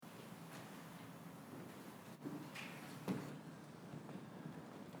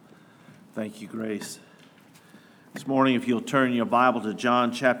Thank you, Grace. This morning, if you'll turn your Bible to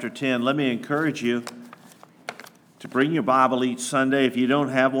John chapter 10, let me encourage you to bring your Bible each Sunday. If you don't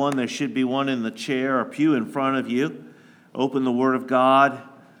have one, there should be one in the chair or pew in front of you. Open the Word of God.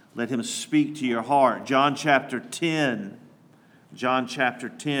 Let Him speak to your heart. John chapter 10. John chapter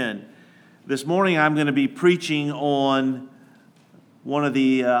 10. This morning, I'm going to be preaching on one of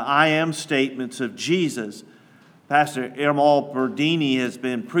the I am statements of Jesus. Pastor Ermal Berdini has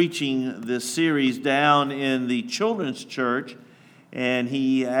been preaching this series down in the children's church, and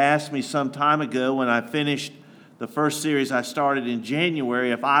he asked me some time ago when I finished the first series I started in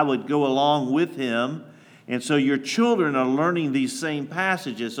January if I would go along with him. And so your children are learning these same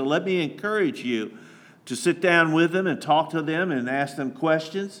passages. So let me encourage you to sit down with them and talk to them and ask them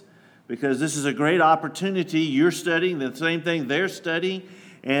questions, because this is a great opportunity. You're studying the same thing they're studying,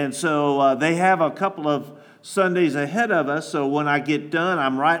 and so they have a couple of Sundays ahead of us, so when I get done,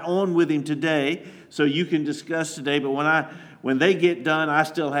 I'm right on with him today, so you can discuss today. But when they get done, I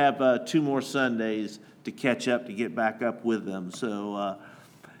still have 2 more Sundays to catch up, to get back up with them. So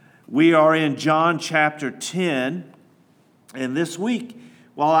we are in John chapter 10, and this week,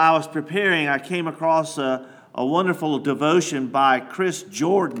 while I was preparing, I came across a wonderful devotion by Chris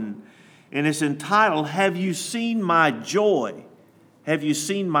Jordan, and it's entitled, "Have You Seen My Joy? Have You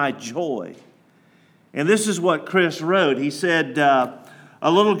Seen My Joy?" And this is what Chris wrote. He said, a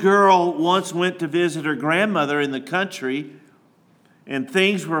little girl once went to visit her grandmother in the country, and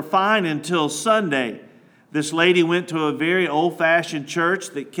things were fine until Sunday. This lady went to a very old-fashioned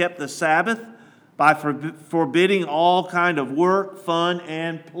church that kept the Sabbath by forbidding all kind of work, fun,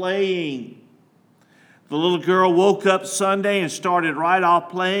 and playing. The little girl woke up Sunday and started right off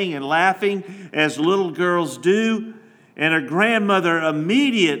playing and laughing, as little girls do, and her grandmother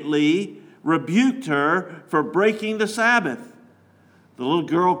immediately rebuked her for breaking the Sabbath. The little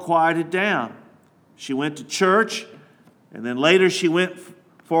girl quieted down. She went to church, and then later she went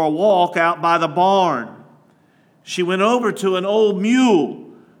for a walk out by the barn. She went over to an old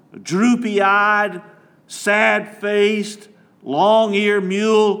mule, a droopy-eyed, sad-faced, long-eared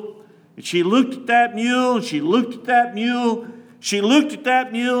mule. And she looked at that mule, and she looked at that mule, she looked at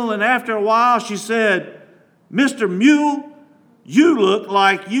that mule, and after a while she said, "Mr. Mule, you look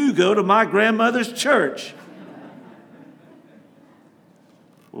like you go to my grandmother's church."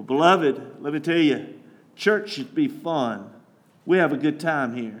 Well, beloved, let me tell you, church should be fun. We have a good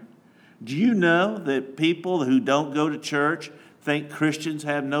time here. Do you know that people who don't go to church think Christians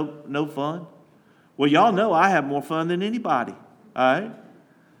have no fun? Well, y'all know I have more fun than anybody, all right?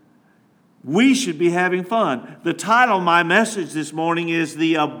 We should be having fun. The title of my message this morning is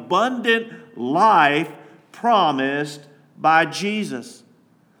 "The Abundant Life Promised by Jesus."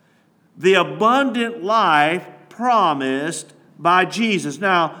 The abundant life promised by Jesus.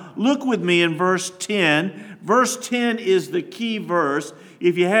 Now, look with me in verse 10. Verse 10 is the key verse.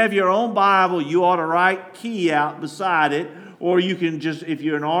 If you have your own Bible, you ought to write key out beside it, or you can just, if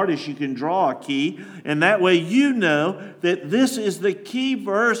you're an artist, you can draw a key, and that way you know that this is the key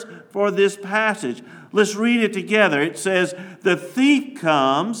verse for this passage. Let's read it together. It says, "The thief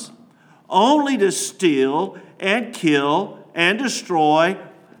comes only to steal and kill and destroy.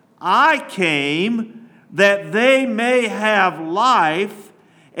 I came that they may have life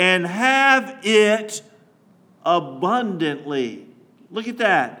and have it abundantly." Look at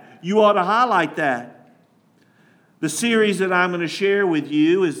that. You ought to highlight that. The series that I'm going to share with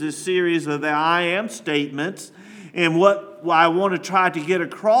you is this series of the I am statements. And what I want to try to get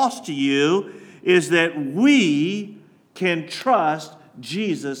across to you is that we can trust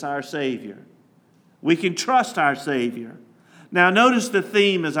Jesus, our Savior. We can trust our Savior. Now, notice the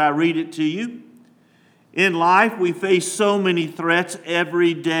theme as I read it to you. In life, we face so many threats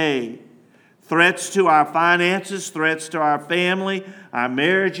every day. Threats to our finances, threats to our family, our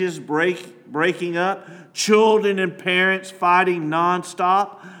marriages breaking up, children and parents fighting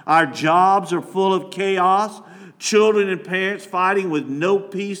nonstop. Our jobs are full of chaos. Children and parents fighting with no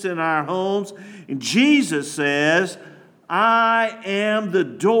peace in our homes. And Jesus says, "I am the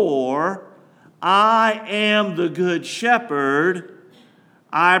door. I am the good shepherd.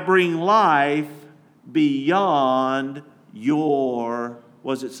 I bring life beyond your,"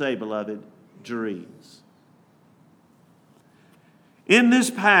 what does it say, beloved? Dreams. In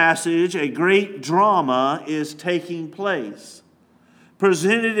this passage, a great drama is taking place.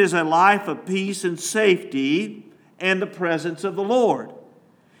 Presented as a life of peace and safety and the presence of the Lord.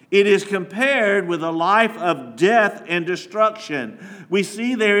 It is compared with a life of death and destruction. We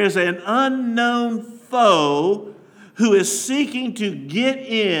see there is an unknown foe who is seeking to get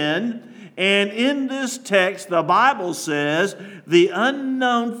in And in this text, the Bible says the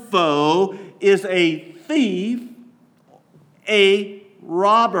unknown foe is a thief, a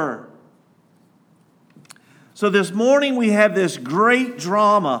robber. So this morning we have this great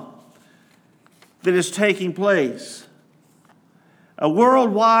drama that is taking place. A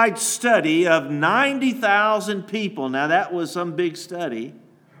worldwide study of 90,000 people, now that was some big study,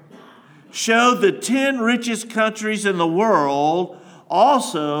 showed the 10 richest countries in the world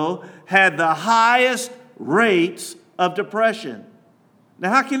also had the highest rates of depression.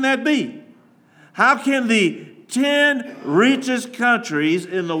 Now, how can that be? How can the 10 richest countries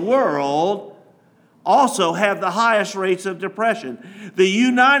in the world also have the highest rates of depression? The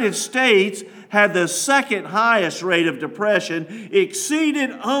United States had the second highest rate of depression,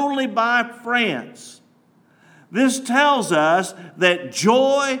 exceeded only by France. This tells us that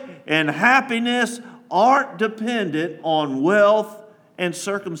joy and happiness aren't dependent on wealth and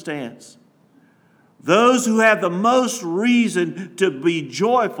circumstance. Those who have the most reason to be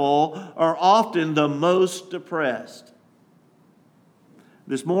joyful are often the most depressed.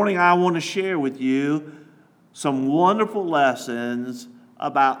 This morning I want to share with you some wonderful lessons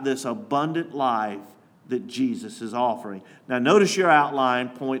about this abundant life that Jesus is offering. Now notice your outline,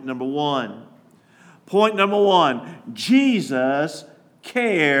 point number one. Point number one, Jesus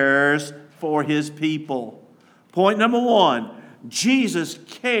cares for his people. Point number one, Jesus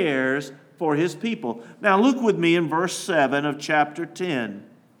cares for his people. Now look with me in verse 7 of chapter 10.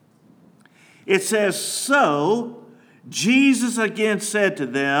 It says, "So Jesus again said to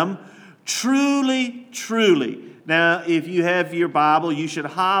them, 'Truly, truly.'" Now, if you have your Bible, you should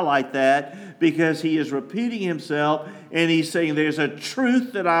highlight that because he is repeating himself and he's saying there's a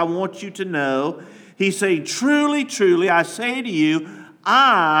truth that I want you to know. He's saying, "Truly, truly, I say to you,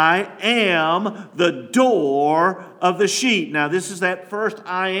 I am the door of the sheep." Now, this is that first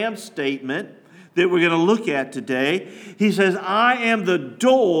I am statement that we're going to look at today. He says, "I am the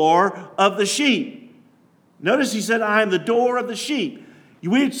door of the sheep." Notice he said, "I am the door of the sheep."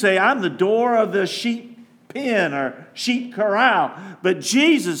 We'd say, "I'm the door of the sheep pen or sheep corral." But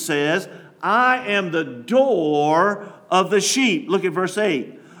Jesus says, "I am the door of the sheep." Look at verse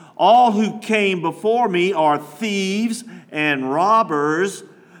 8. "All who came before me are thieves and robbers,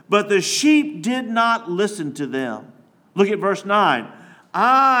 but the sheep did not listen to them." Look at verse 9.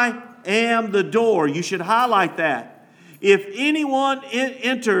 "I am the door." You should highlight that. "If anyone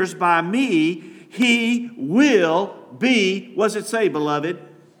enters by me, he will be," what's it say, beloved?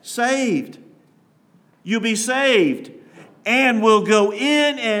 Saved. You'll be saved and will go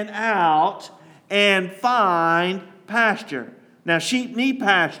in and out and find pasture. Now, sheep need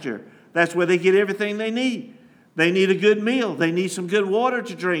pasture. That's where they get everything they need. They need a good meal. They need some good water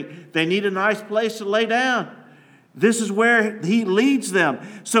to drink. They need a nice place to lay down. This is where he leads them.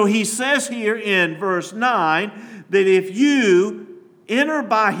 So he says here in verse 9 that if you enter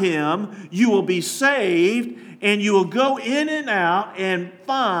by him, you will be saved and you will go in and out and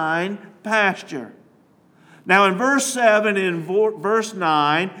find pasture. Now in verse 7 and verse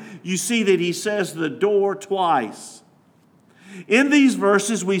 9, you see that he says the door twice. In these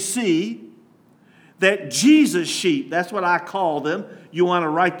verses we see that Jesus' sheep, that's what I call them. You want to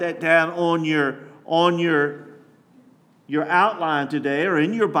write that down on your outline today or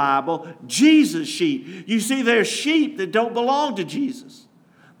in your Bible. Jesus' sheep. You see, there's sheep that don't belong to Jesus.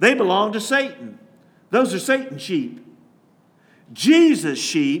 They belong to Satan. Those are Satan's sheep. Jesus'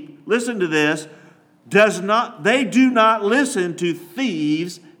 sheep, listen to this, they do not listen to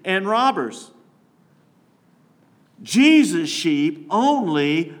thieves and robbers. Jesus' sheep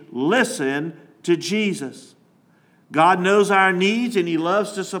only listen to Jesus. God knows our needs and he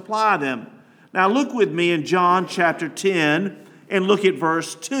loves to supply them. Now look with me in John chapter 10 and look at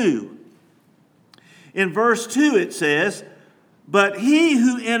verse 2. In verse 2 it says, "But he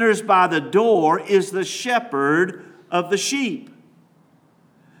who enters by the door is the shepherd of the sheep.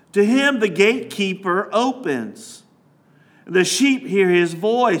 To him the gatekeeper opens. The sheep hear his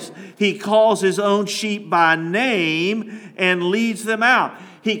voice. He calls his own sheep by name and leads them out."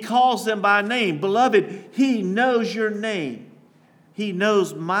 He calls them by name. Beloved, he knows your name. He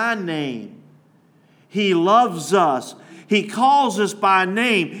knows my name. He loves us. He calls us by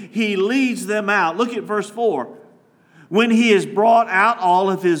name. He leads them out. Look at verse 4. "When he has brought out all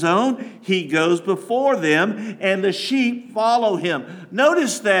of his own, he goes before them, and the sheep follow him."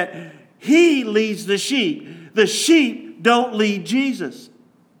 Notice that he leads the sheep. The sheep don't lead Jesus.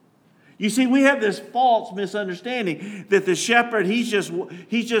 You see, we have this false misunderstanding that the shepherd, he's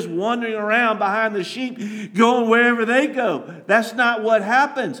just wandering around behind the sheep, going wherever they go. That's not what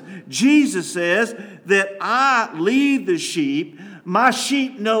happens. Jesus says that I lead the sheep, My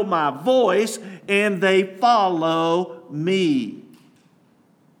sheep know my voice, and they follow me.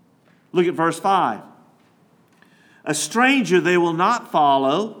 Look at verse 5. A stranger they will not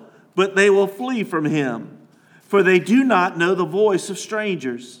follow, but they will flee from him, for they do not know the voice of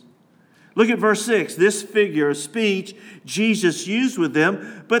strangers. Look at verse 6. This figure of speech Jesus used with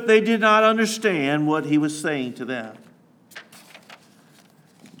them, but they did not understand what he was saying to them.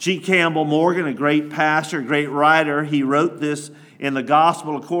 G. Campbell Morgan, a great pastor, a great writer, he wrote this in the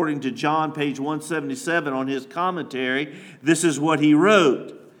Gospel according to John, page 177 on his commentary. This is what he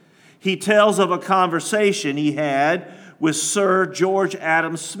wrote. He tells of a conversation he had with Sir George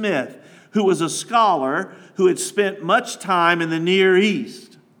Adam Smith, who was a scholar who had spent much time in the Near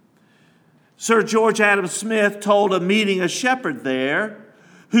East. Sir George Adam Smith told of meeting a shepherd there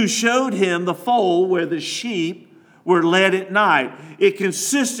who showed him the fold where the sheep were led at night. It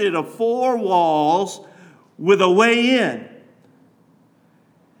consisted of 4 walls with a way in.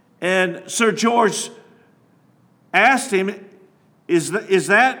 And Sir George asked him, is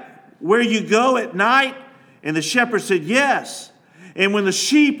that where you go at night? And the shepherd said, yes. And when the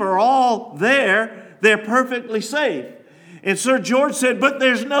sheep are all there, they're perfectly safe. And Sir George said, but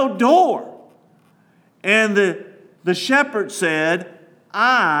there's no door. And the shepherd said,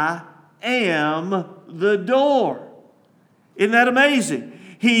 I am the door. Isn't that amazing?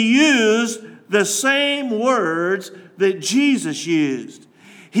 He used the same words that Jesus used.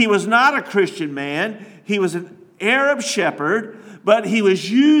 He was not a Christian man. He was an Arab shepherd, but he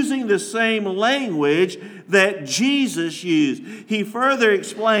was using the same language that Jesus used. He further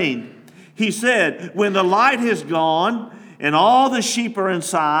explained. He said, when the light has gone and all the sheep are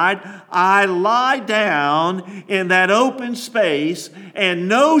inside, I lie down in that open space, and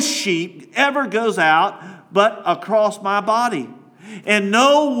no sheep ever goes out but across my body. And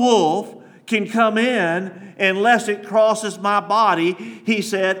no wolf can come in unless it crosses my body. He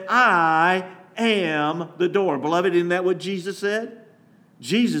said, I am the door. Beloved, isn't that what Jesus said?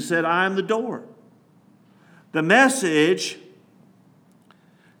 Jesus said, I am the door. The Message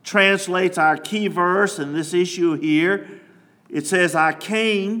translates our key verse in this issue here. It says, I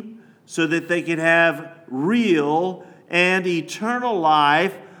came so that they could have real and eternal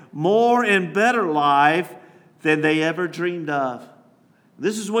life, more and better life than they ever dreamed of.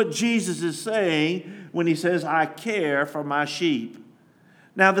 This is what Jesus is saying when he says, I care for my sheep.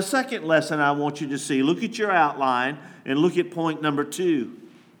 Now, the second lesson I want you to see, look at your outline and look at point number 2.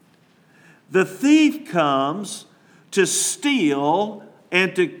 The thief comes to steal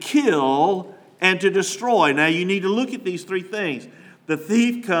and to kill and to destroy. Now, you need to look at these 3 things. The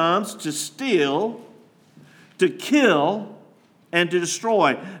thief comes to steal, to kill, and to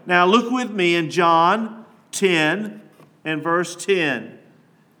destroy. Now, look with me in John 10 and verse 10.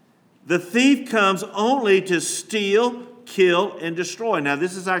 The thief comes only to steal, kill, and destroy. Now,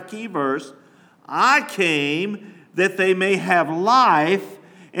 this is our key verse. I came that they may have life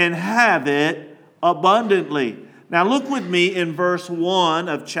and have it abundantly. Now, look with me in verse 1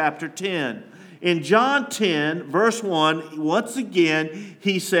 of chapter 10. In John 10, verse 1, once again,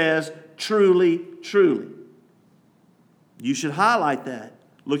 he says, truly, truly. You should highlight that.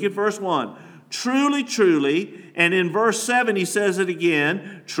 Look at verse 1. Truly, truly. And in verse 7, he says it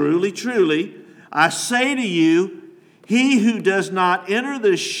again. Truly, truly. I say to you, he who does not enter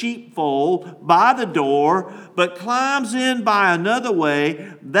the sheepfold by the door, but climbs in by another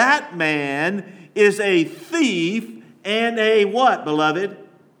way, that man is a thief and a what, beloved?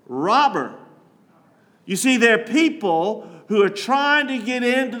 Robber. You see, there are people who are trying to get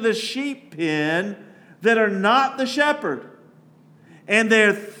into the sheep pen that are not the shepherd. And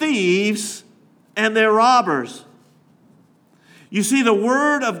they're thieves and they're robbers. You see, the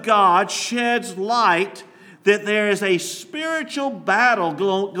Word of God sheds light that there is a spiritual battle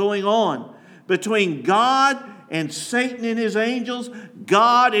going on between God and Satan and his angels,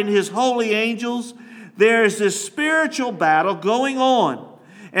 God and his holy angels. There is this spiritual battle going on.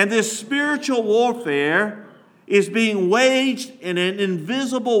 And this spiritual warfare is being waged in an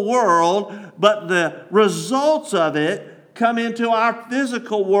invisible world, but the results of it come into our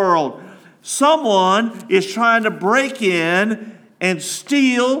physical world. Someone is trying to break in and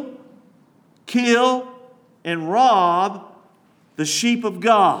steal, kill, and rob the sheep of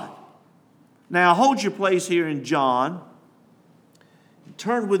God. Now, hold your place here in John.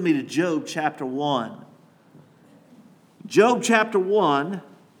 Turn with me to Job chapter 1. Job chapter 1,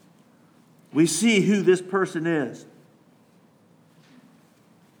 we see who this person is.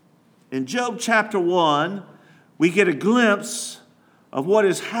 In Job chapter 1, we get a glimpse of what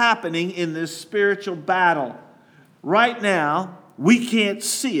is happening in this spiritual battle. Right now, we can't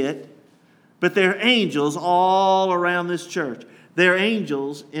see it, but there are angels all around this church. They're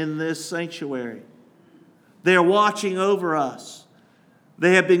angels in this sanctuary. They're watching over us.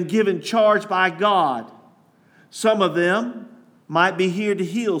 They have been given charge by God. Some of them might be here to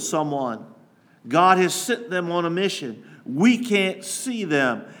heal someone. God has sent them on a mission. We can't see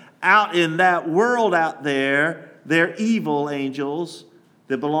them. Out in that world out there, they're evil angels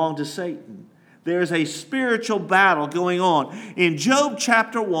that belong to Satan. There's a spiritual battle going on. In Job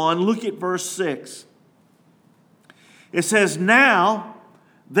chapter 1, look at verse 6. It says, "Now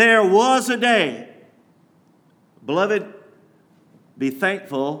there was a day." Beloved, be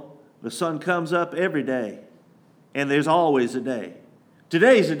thankful the sun comes up every day, and there's always a day.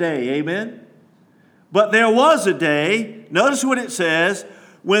 Today's a day, amen? But there was a day, notice what it says,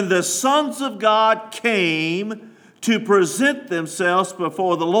 when the sons of God came to present themselves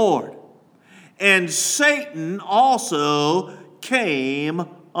before the Lord. And Satan also came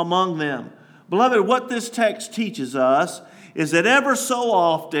among them. Beloved, what this text teaches us is that ever so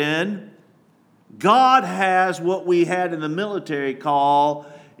often, God has what we had in the military call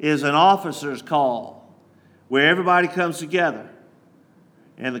is an officer's call, where everybody comes together.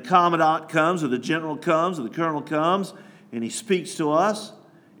 And the commandant comes, or the general comes, or the colonel comes, and he speaks to us.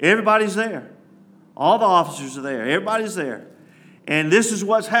 Everybody's there. All the officers are there. Everybody's there. And this is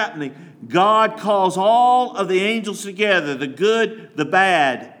what's happening. God calls all of the angels together, the good, the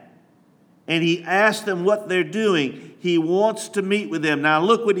bad. And he asks them what they're doing. He wants to meet with them. Now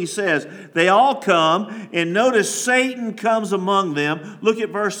look what he says. They all come, and notice Satan comes among them. Look at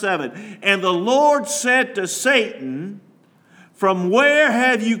verse 7. "And the Lord said to Satan, 'From where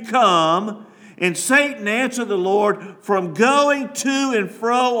have you come?' And Satan answered the Lord, 'From going to and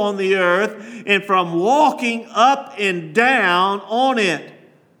fro on the earth, and from walking up and down on it.'"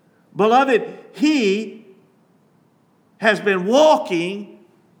 Beloved, he has been walking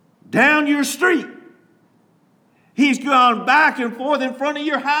down your street. He's gone back and forth in front of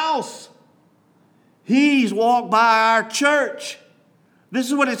your house. He's walked by our church. This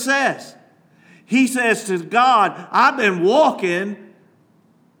is what it says. He says to God, "I've been walking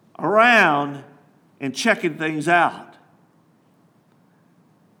around and checking things out."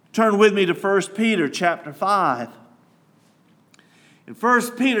 Turn with me to 1 Peter chapter 5. In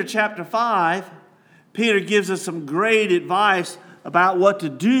 1 Peter chapter 5, Peter gives us some great advice about what to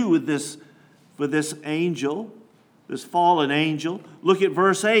do with this angel, this fallen angel. Look at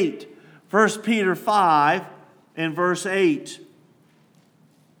verse 8. 1 Peter 5 and verse 8.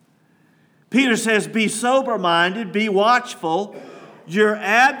 Peter says, "Be sober-minded, be watchful. Your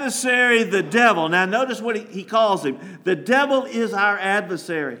adversary, the devil." Now notice what he calls him. The devil is our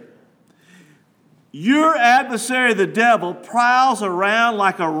adversary. "Your adversary, the devil, prowls around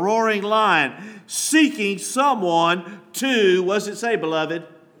like a roaring lion, seeking someone to," what does it say, beloved?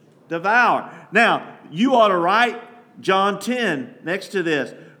 "Devour." Now, you ought to write John 10 next to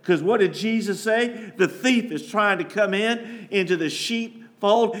this. Because what did Jesus say? The thief is trying to come into the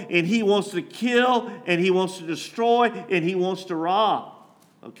sheepfold, and he wants to kill, and he wants to destroy, and he wants to rob.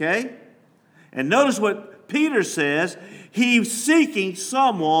 Okay? And notice what Peter says. He's seeking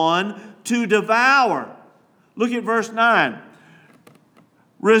someone to devour. Look at verse 9.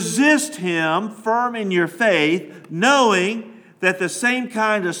 "Resist him firm in your faith, knowing that the same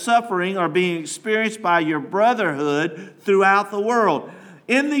kind of suffering are being experienced by your brotherhood throughout the world."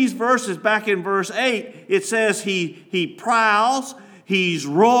 In these verses, back in verse 8, it says he prowls, he's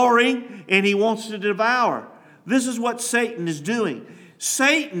roaring, and he wants to devour. This is what Satan is doing.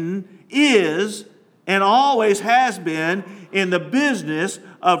 Satan is and always has been in the business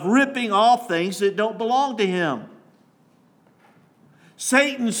of ripping off things that don't belong to him.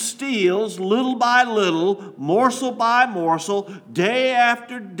 Satan steals little by little, morsel by morsel, day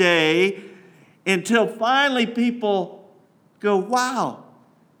after day, until finally people go, "Wow,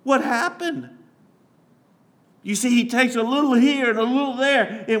 what happened?" You see, he takes a little here and a little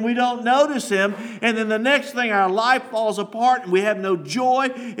there, and we don't notice him. And then the next thing, our life falls apart, and we have no joy,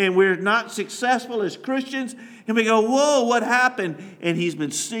 and we're not successful as Christians. And we go, "Whoa, what happened?" And he's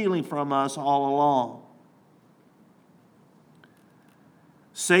been stealing from us all along.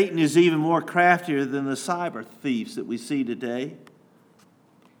 Satan is even more craftier than the cyber thieves that we see today.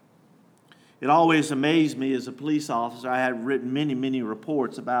 It always amazed me as a police officer. I had written many, many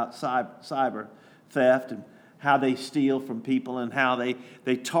reports about cyber theft and how they steal from people and how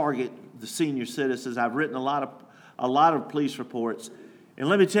they target the senior citizens. I've written a lot of police reports. And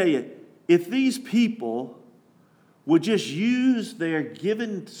let me tell you, if these people would just use their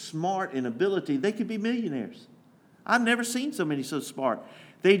given smart and ability, they could be millionaires. I've never seen so many so smart.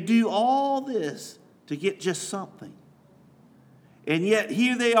 They do all this to get just something. And yet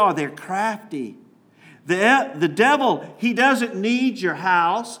here they are. They're crafty. The devil, he doesn't need your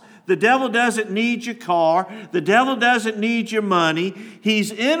house. The devil doesn't need your car. The devil doesn't need your money.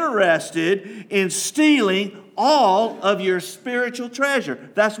 He's interested in stealing all of your spiritual treasure.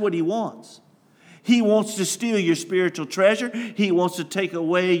 That's what he wants. He wants to steal your spiritual treasure. He wants to take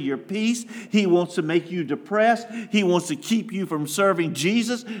away your peace. He wants to make you depressed. He wants to keep you from serving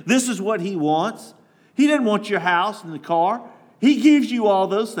Jesus. This is what he wants. He doesn't want your house and the car. He gives you all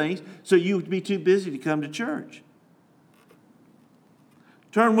those things so you would be too busy to come to church.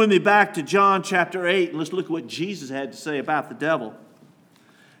 Turn with me back to John chapter 8, and let's look at what Jesus had to say about the devil.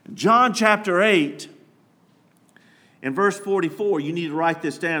 In John chapter 8, in verse 44, you need to write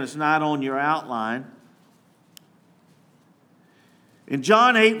this down. It's not on your outline. In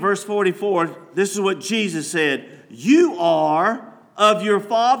John 8, verse 44, this is what Jesus said. You are of your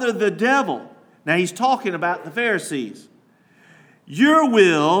father the devil. Now he's talking about the Pharisees. Your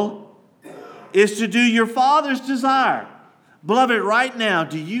will is to do your father's desire. Beloved, right now,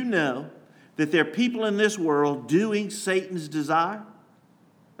 do you know that there are people in this world doing Satan's desire?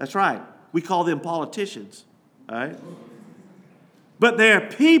 That's right. We call them politicians. All right? But there are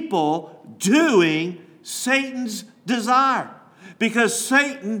people doing Satan's desire because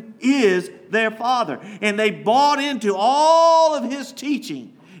Satan is their father. And they bought into all of his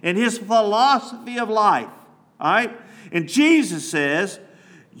teaching and his philosophy of life. All right? And Jesus says,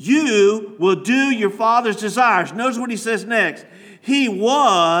 you will do your father's desires. Notice what he says next. He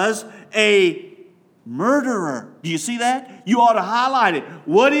was a murderer. Do you see that? You ought to highlight it.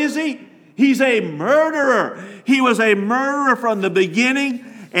 What is he? He's a murderer. He was a murderer from the beginning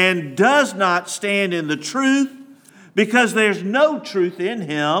and does not stand in the truth because there's no truth in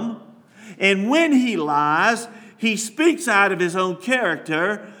him. And when he lies, he speaks out of his own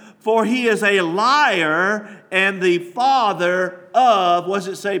character, for he is a liar and the father of, what does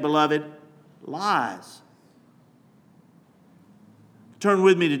it say, beloved? Lies. Turn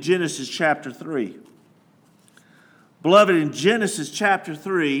with me to Genesis chapter 3. Beloved, in Genesis chapter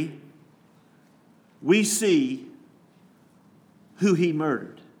 3, we see who he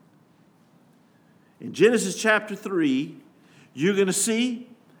murdered. In Genesis chapter 3, you're going to see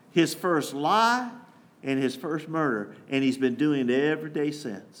his first lie and his first murder. And he's been doing it every day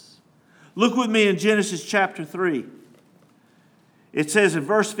since. Look with me in Genesis chapter 3. It says in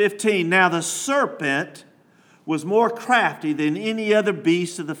verse 15, now the serpent was more crafty than any other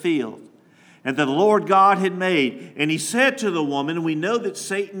beast of the field, and that the Lord God had made. And he said to the woman, and we know that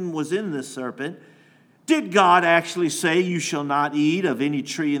Satan was in this serpent, did God actually say, you shall not eat of any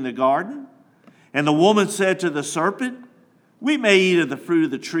tree in the garden? And the woman said to the serpent, we may eat of the fruit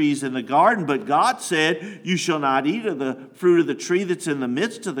of the trees in the garden, but God said, you shall not eat of the fruit of the tree that's in the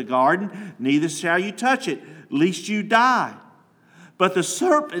midst of the garden, neither shall you touch it, lest you die. But the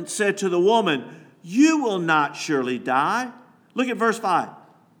serpent said to the woman, you will not surely die. Look at verse 5.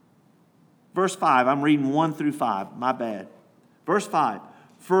 Verse 5, I'm reading 1 through 5, my bad. Verse 5,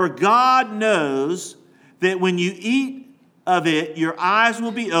 for God knows that when you eat of it, your eyes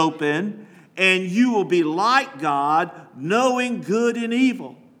will be open, and you will be like God, knowing good and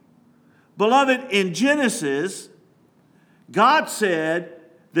evil. Beloved, in Genesis, God said,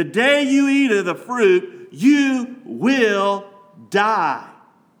 the day you eat of the fruit, you will die.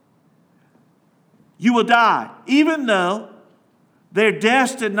 You will die. Even though their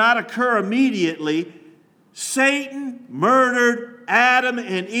deaths did not occur immediately, Satan murdered Adam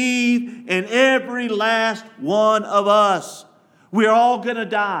and Eve and every last one of us. We're all going to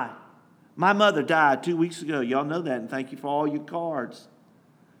die. My mother died 2 weeks ago. Y'all know that, and thank you for all your cards.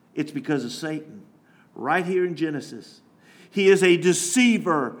 It's because of Satan. Right here in Genesis. He is a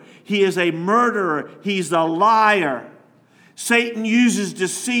deceiver. He is a murderer. He's a liar. Satan uses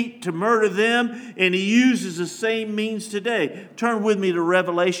deceit to murder them, and he uses the same means today. Turn with me to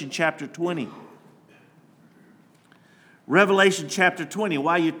Revelation chapter 20. Revelation chapter 20.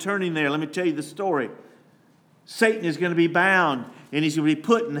 While you're turning there, let me tell you the story. Satan is going to be bound, and he's going to be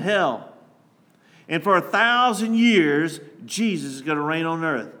put in hell. And for 1,000 years, Jesus is going to reign on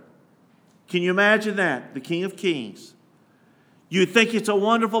earth. Can you imagine that? The King of Kings. You think it's a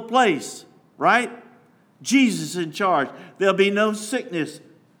wonderful place, right? Jesus is in charge. There'll be no sickness.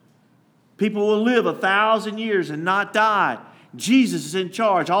 People will live 1,000 years and not die. Jesus is in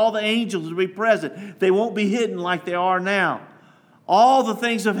charge. All the angels will be present. They won't be hidden like they are now. All the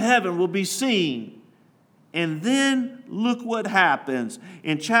things of heaven will be seen. And then look what happens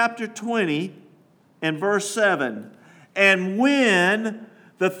in chapter 20 and verse 7. And when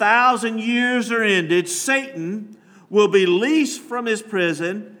the 1,000 years are ended, Satan will be released from his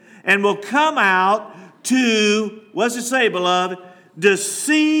prison and will come out to, what's it say, beloved?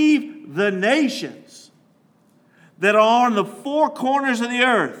 Deceive the nations. that are on the four corners of the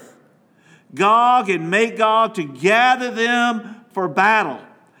earth, Gog and Magog, to gather them for battle.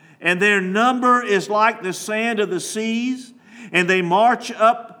 And their number is like the sand of the seas, and they march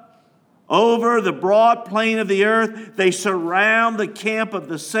up over the broad plain of the earth. They surround the camp of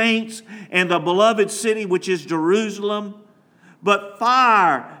the saints and the beloved city, which is Jerusalem. But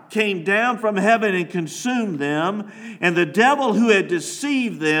fire came down from heaven and consumed them, and the devil who had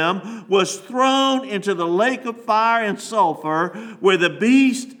deceived them was thrown into the lake of fire and sulfur, where the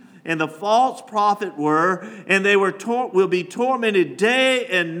beast and the false prophet were, and they will be tormented day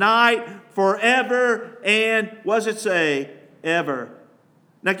and night forever and, what does it say? Ever.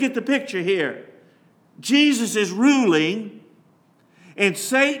 Now get the picture here. Jesus is ruling, and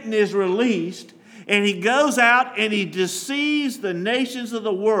Satan is released, and he goes out and he deceives the nations of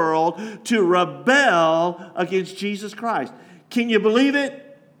the world to rebel against Jesus Christ. Can you believe it?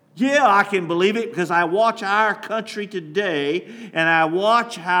 Yeah, I can believe it, because I watch our country today, and I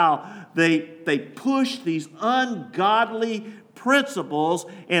watch how they push these ungodly principles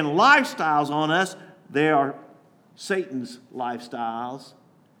and lifestyles on us. They are Satan's lifestyles.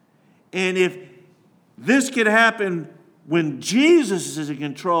 And if this could happen when Jesus is in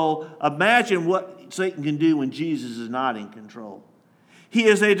control, imagine what Satan can do when Jesus is not in control. He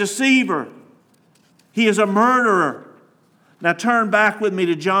is a deceiver. He is a murderer. Now turn back with me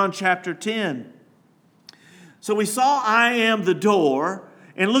to John chapter 10. So we saw I am the door,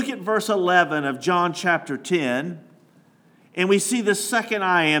 and look at verse 11 of John chapter 10, and we see the second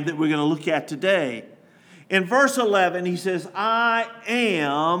I am that we're going to look at today. In verse 11, he says, I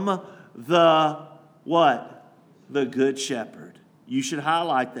am the what? The good shepherd. You should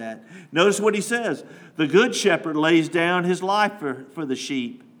highlight that. Notice what he says. The good shepherd lays down his life for the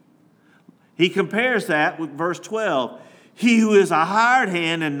sheep. He compares that with verse 12. He who is a hired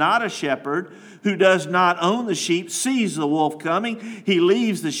hand and not a shepherd, who does not own the sheep, sees the wolf coming. He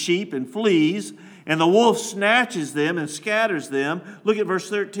leaves the sheep and flees, and the wolf snatches them and scatters them. Look at verse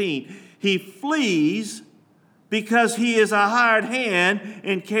 13. He flees because he is a hired hand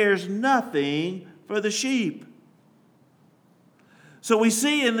and cares nothing for the sheep. So we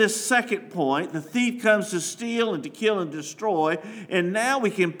see in this second point, the thief comes to steal and to kill and destroy, and now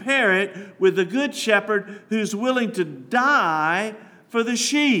we compare it with the good shepherd who's willing to die for the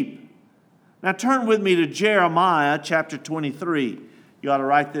sheep. Now turn with me to Jeremiah chapter 23. You ought to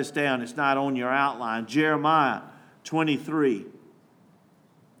write this down. It's not on your outline. Jeremiah 23.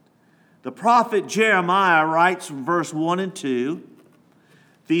 The prophet Jeremiah writes from verse 1 and 2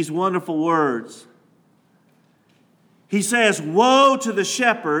 these wonderful words. He says, woe to the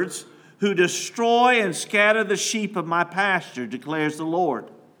shepherds who destroy and scatter the sheep of my pasture, declares the Lord.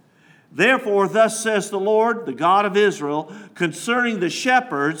 Therefore, thus says the Lord, the God of Israel, concerning the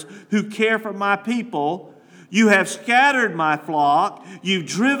shepherds who care for my people, you have scattered my flock, you've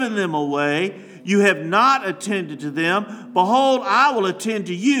driven them away, you have not attended to them. Behold, I will attend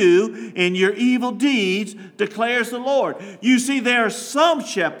to you in your evil deeds, declares the Lord. You see, there are some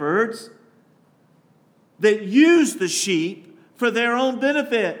shepherds that use the sheep for their own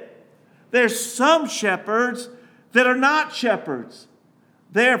benefit. There's some shepherds that are not shepherds.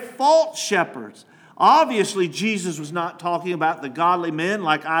 They're false shepherds. Obviously, Jesus was not talking about the godly men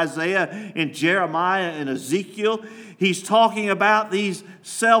like Isaiah and Jeremiah and Ezekiel. He's talking about these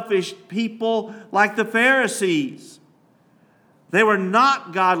selfish people like the Pharisees. They were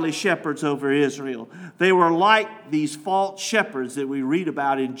not godly shepherds over Israel. They were like these false shepherds that we read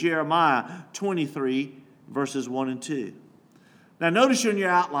about in Jeremiah 23, verses 1 and 2. Now notice in your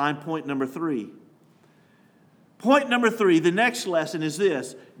outline point number 3. Point number 3, the next lesson is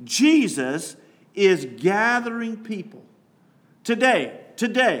this. Jesus is gathering people. Today,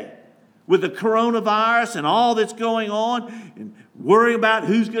 with the coronavirus and all that's going on, and worrying about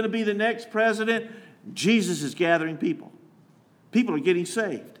who's going to be the next president, Jesus is gathering people. People are getting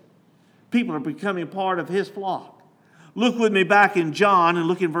saved. People are becoming part of his flock. Look with me back in John and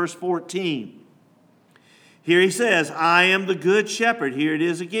look in verse 14. Here he says, I am the good shepherd. Here it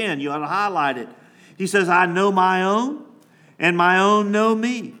is again. You ought to highlight it. He says, I know my own, and my own know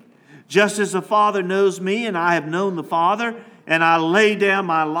me. Just as the Father knows me, and I have known the Father, and I lay down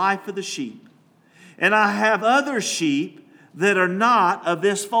my life for the sheep. And I have other sheep that are not of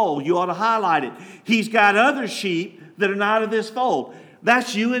this fold. You ought to highlight it. He's got other sheep that are not of this fold.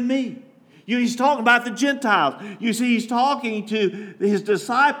 That's you and me. He's talking about the Gentiles. You see, he's talking to his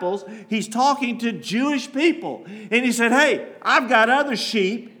disciples. He's talking to Jewish people. And he said, hey, I've got other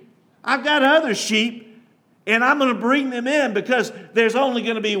sheep. And I'm going to bring them in because there's only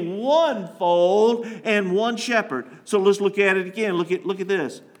going to be one fold and one shepherd. So let's look at it again. Look at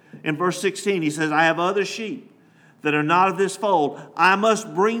this. In verse 16, he says, I have other sheep that are not of this fold, I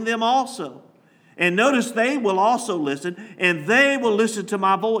must bring them also. And notice they will also listen, and they will listen to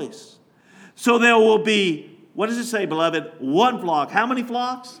my voice. So there will be, what does it say, beloved? One flock. How many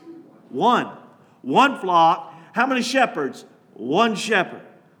flocks? One. One flock. How many shepherds? One shepherd.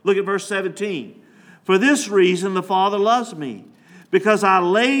 Look at verse 17. For this reason the Father loves me, because I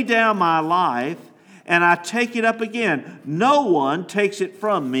lay down my life and I take it up again. No one takes it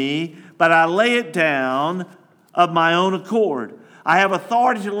from me, but I lay it down of my own accord. I have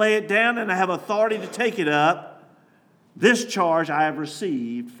authority to lay it down and I have authority to take it up. This charge I have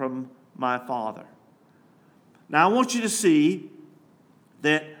received from my Father. Now I want you to see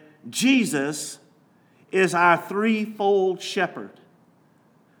that Jesus is our threefold shepherd.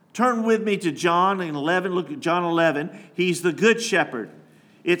 Turn with me to John 11. Look at John 11. He's the good shepherd.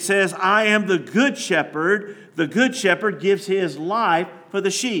 It says, I am the good shepherd. The good shepherd gives his life for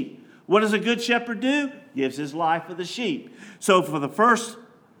the sheep. What does a good shepherd do? Gives his life for the sheep. So for the first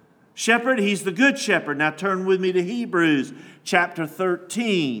shepherd, he's the good shepherd. Now turn with me to Hebrews chapter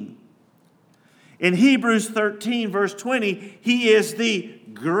 13. In Hebrews 13, verse 20, he is the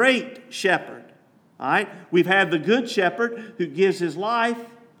great shepherd. All right? We've had the good shepherd who gives his life.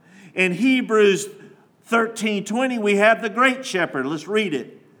 In Hebrews 13:20, we have the great shepherd. Let's read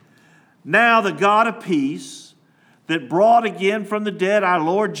it. Now the God of peace, that brought again from the dead our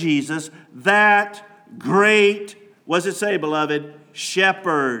Lord Jesus, that great, what does it say, beloved?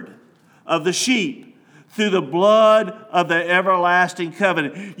 Shepherd of the sheep, through the blood of the everlasting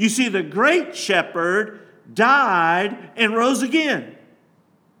covenant. You see, the great shepherd died and rose again.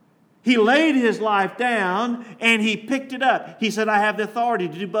 He laid his life down and he picked it up. He said, I have the authority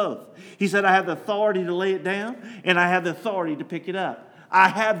to do both. He said, I have the authority to lay it down and I have the authority to pick it up. I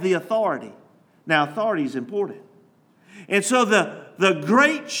have the authority. Now, authority is important. And so the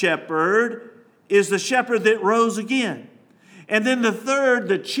great shepherd is the shepherd that rose again. And then the third,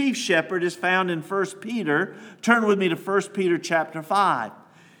 the chief shepherd, is found in 1 Peter. Turn with me to 1 Peter chapter 5.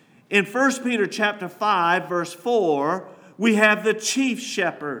 In 1 Peter chapter 5, verse 4, we have the chief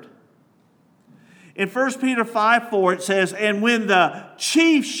shepherd. In 1 Peter 5:4 it says, and when the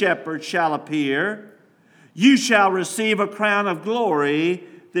chief shepherd shall appear, you shall receive a crown of glory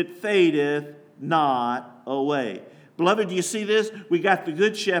that fadeth not away. Beloved, do you see this? We got the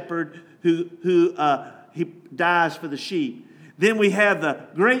good shepherd who he dies for the sheep. Then we have the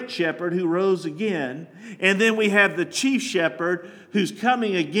great shepherd who rose again. And then we have the chief shepherd who's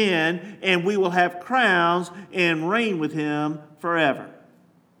coming again, and we will have crowns and reign with him forever.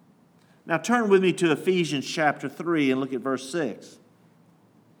 Now turn with me to Ephesians chapter 3 and look at verse 6.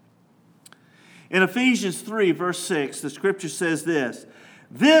 In Ephesians 3, verse 6, the scripture says this.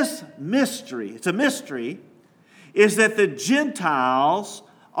 This mystery, it's a mystery, is that the Gentiles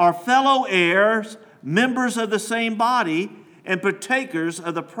are fellow heirs, members of the same body, and partakers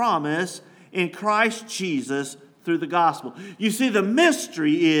of the promise in Christ Jesus through the gospel. You see, the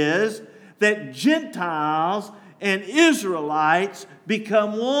mystery is that Gentiles and Israelites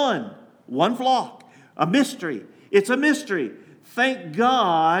become one. One flock. A mystery. It's a mystery. Thank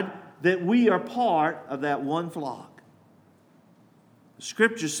God that we are part of that one flock. The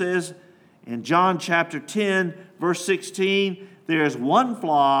scripture says in John chapter 10, verse 16, there is one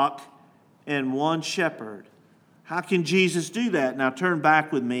flock and one shepherd. How can Jesus do that? Now turn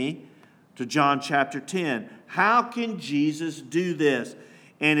back with me to John chapter 10. How can Jesus do this?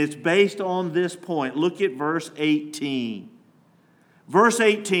 And it's based on this point. Look at verse 18. Verse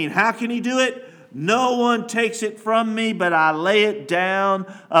 18, how can he do it? No one takes it from me, but I lay it down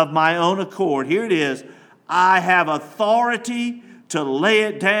of my own accord. Here it is. I have authority to lay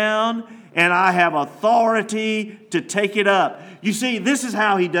it down, and I have authority to take it up. You see, this is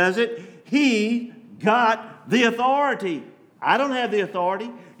how he does it. He got the authority. I don't have the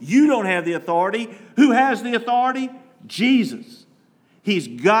authority. You don't have the authority. Who has the authority? Jesus. He's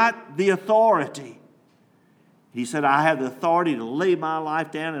got the authority. He said, I have the authority to lay my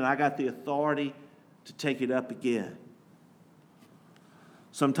life down, and I got the authority to take it up again.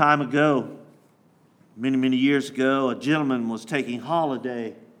 Some time ago, many years ago, a gentleman was taking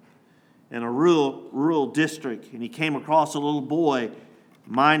holiday in a rural district, and he came across a little boy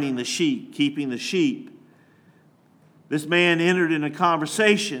minding the sheep, keeping the sheep. This man entered in a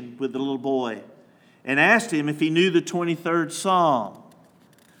conversation with the little boy and asked him if he knew the 23rd Psalm.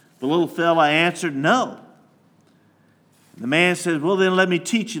 The little fella answered, no. The man said, well, then let me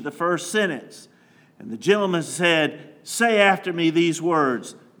teach you the first sentence. And the gentleman said, say after me these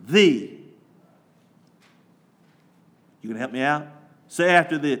words, thee. You can help me out? Say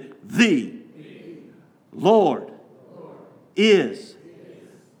after thee. Lord is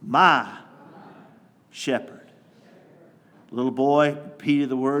my shepherd. Little boy repeated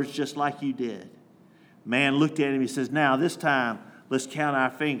the words just like you did. Man looked at him. He says, now this time, let's count our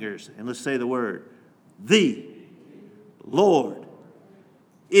fingers and let's say the word. The Lord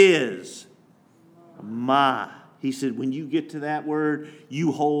is my. He said, when you get to that word,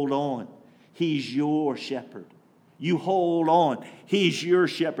 you hold on. He's your shepherd. You hold on. He's your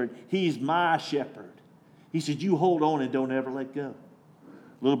shepherd. He's my shepherd. He said, you hold on and don't ever let go.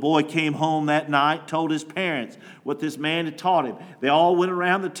 Little boy came home that night, told his parents what this man had taught him. They all went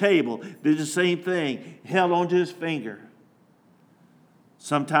around the table, did the same thing, held onto his finger.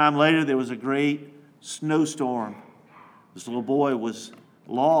 Sometime later, there was a great snowstorm. This little boy was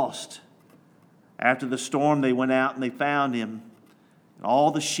lost. After the storm, they went out and they found him. And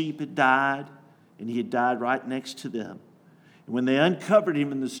all the sheep had died, and he had died right next to them. And when they uncovered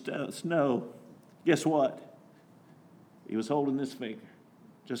him in the snow, guess what? He was holding this finger.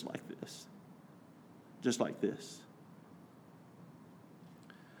 Just like this. Just like this.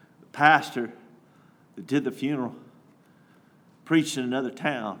 The pastor that did the funeral preached in another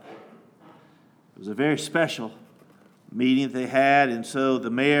town. It was a very special meeting that they had, and so the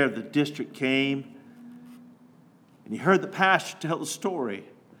mayor of the district came, and he heard the pastor tell the story,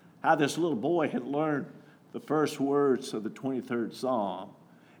 how this little boy had learned the first words of the 23rd Psalm,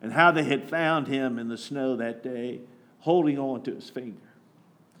 and how they had found him in the snow that day, holding on to his finger.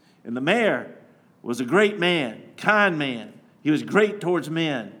 And the mayor was a great man, kind man. He was great towards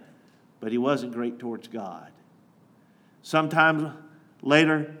men, but he wasn't great towards God. Sometime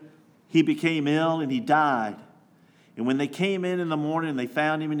later, he became ill and he died. And when they came in the morning and they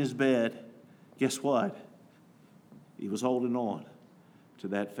found him in his bed, guess what? He was holding on to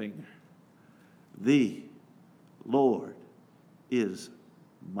that finger. The Lord is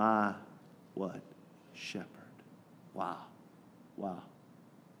my what? Shepherd. Wow. Wow.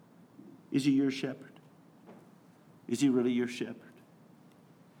 Is he your shepherd? Is he really your shepherd?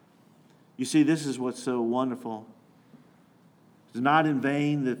 You see, this is what's so wonderful. It's not in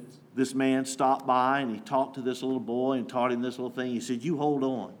vain that this man stopped by and he talked to this little boy and taught him this little thing. He said, you hold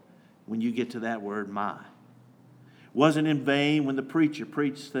on when you get to that word, my. It wasn't in vain when the preacher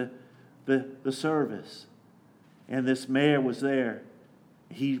preached the service and this mayor was there.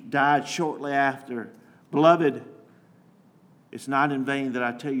 He died shortly after. Beloved, it's not in vain that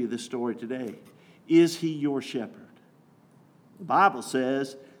I tell you this story today. Is he your shepherd? The Bible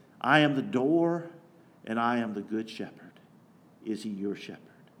says, I am the door and I am the good shepherd. Is he your shepherd?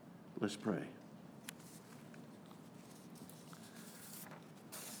 Let's pray.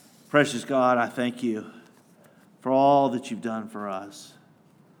 Precious God, I thank you for all that you've done for us.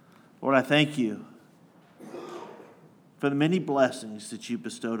 Lord, I thank you for the many blessings that you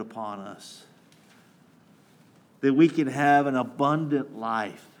bestowed upon us, that we can have an abundant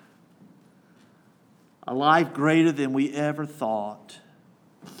life, a life greater than we ever thought.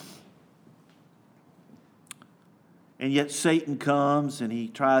 And yet Satan comes and he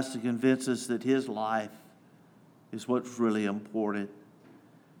tries to convince us that his life is what's really important.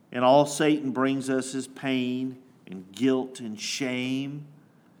 And all Satan brings us is pain and guilt and shame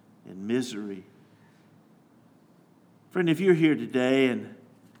and misery. Friend, if you're here today and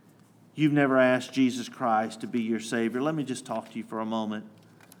you've never asked Jesus Christ to be your Savior, let me just talk to you for a moment.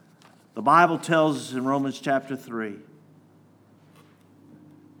 The Bible tells us in Romans chapter 3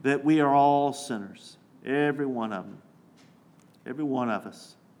 that we are all sinners, every one of them. Every one of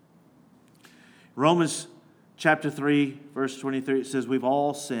us. Romans chapter 3, verse 23, it says, we've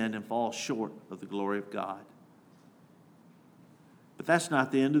all sinned and fall short of the glory of God. But that's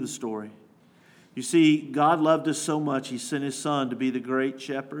not the end of the story. You see, God loved us so much, he sent his Son to be the great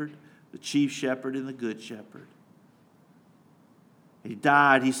shepherd, the chief shepherd, and the good shepherd. He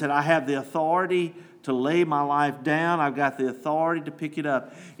died. He said, I have the authority to lay my life down. I've got the authority to pick it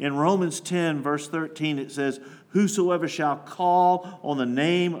up. In Romans 10, verse 13, it says, whosoever shall call on the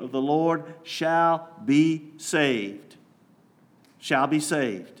name of the Lord shall be saved. Shall be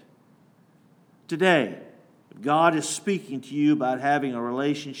saved. Today, God is speaking to you about having a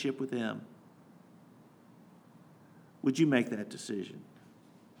relationship with him. Would you make that decision?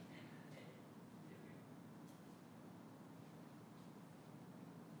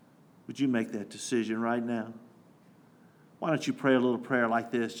 Would you make that decision right now? Why don't you pray a little prayer like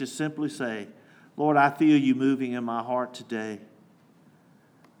this? Just simply say, Lord, I feel you moving in my heart today.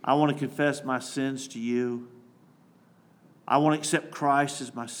 I want to confess my sins to you. I want to accept Christ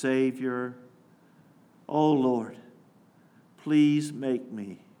as my Savior. Oh, Lord, please make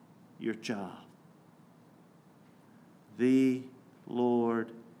me your child. The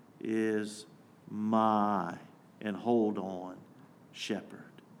Lord is my, and hold on, shepherd.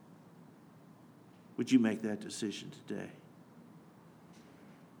 Would you make that decision today?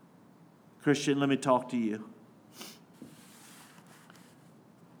 Christian, let me talk to you.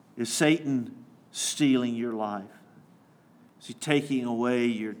 Is Satan stealing your life? Is he taking away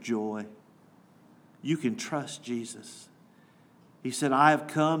your joy? You can trust Jesus. He said, I have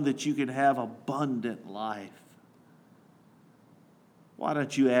come that you can have abundant life. Why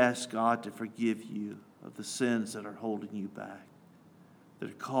don't you ask God to forgive you of the sins that are holding you back, that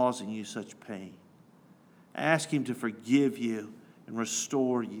are causing you such pain? Ask Him to forgive you and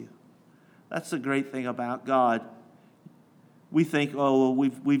restore you. That's the great thing about God. We think, oh,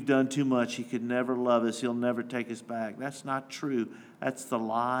 well, we've done too much. He could never love us. He'll never take us back. That's not true. That's the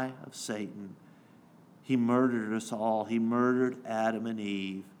lie of Satan. He murdered us all. He murdered Adam and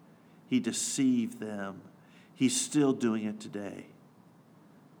Eve. He deceived them. He's still doing it today.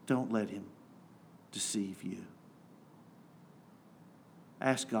 Don't let him deceive you.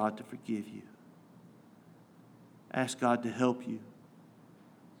 Ask God to forgive you. Ask God to help you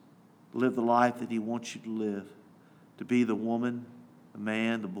live the life that He wants you to live, to be the woman, the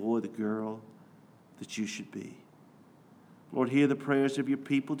man, the boy, the girl that you should be. Lord, hear the prayers of your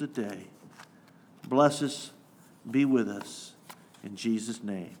people today. Bless us, be with us. In Jesus'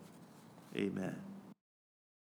 name, amen.